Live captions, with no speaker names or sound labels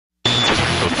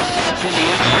May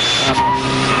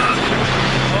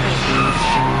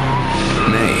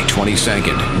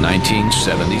 22nd,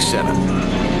 1977.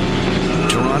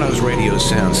 Toronto's radio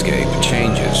soundscape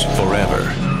changes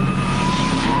forever.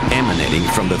 Emanating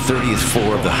from the 30th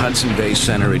floor of the Hudson Bay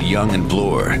Center at Yonge and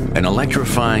Bloor, an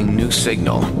electrifying new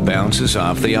signal bounces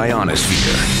off the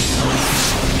ionosphere.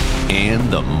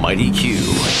 And the mighty Q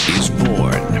is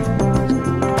born.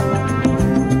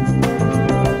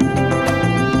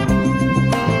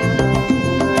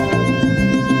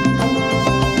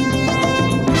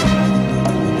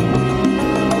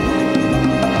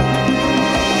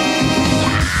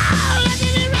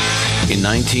 In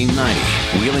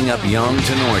 1990, wheeling up Yonge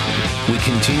to Norton, we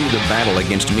continue the battle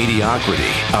against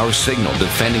mediocrity, our signal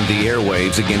defending the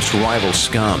airwaves against rival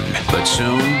scum. But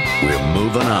soon, we're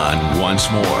moving on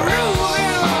once more.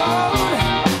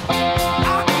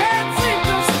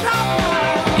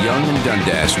 Yonge and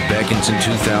Dundas beckons in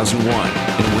 2001,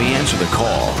 and we answer the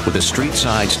call with a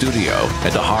street-side studio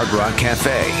at the Hard Rock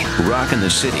Cafe, rocking the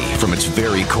city from its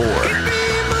very core.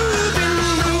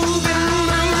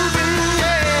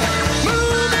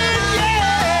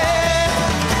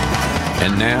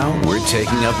 And now we're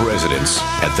taking up residence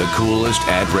at the coolest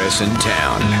address in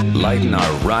town, lighting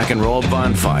our rock and roll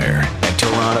bonfire at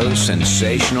Toronto's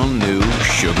sensational new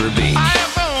Sugar Beach. I am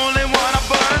the only one who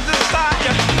burns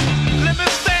desire. Let me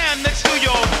stand next to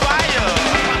your fire.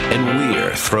 And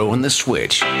we're throwing the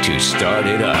switch to start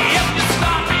it up.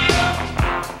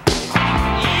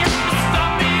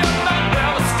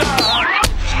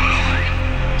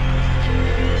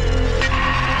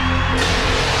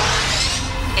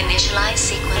 Initialize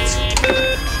sequence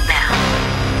now.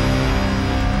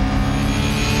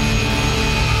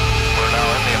 We're now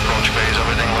in the approach phase.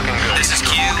 Everything looking good. This is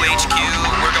QHQ.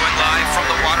 We're going live from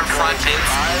the waterfront in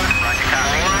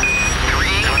 5,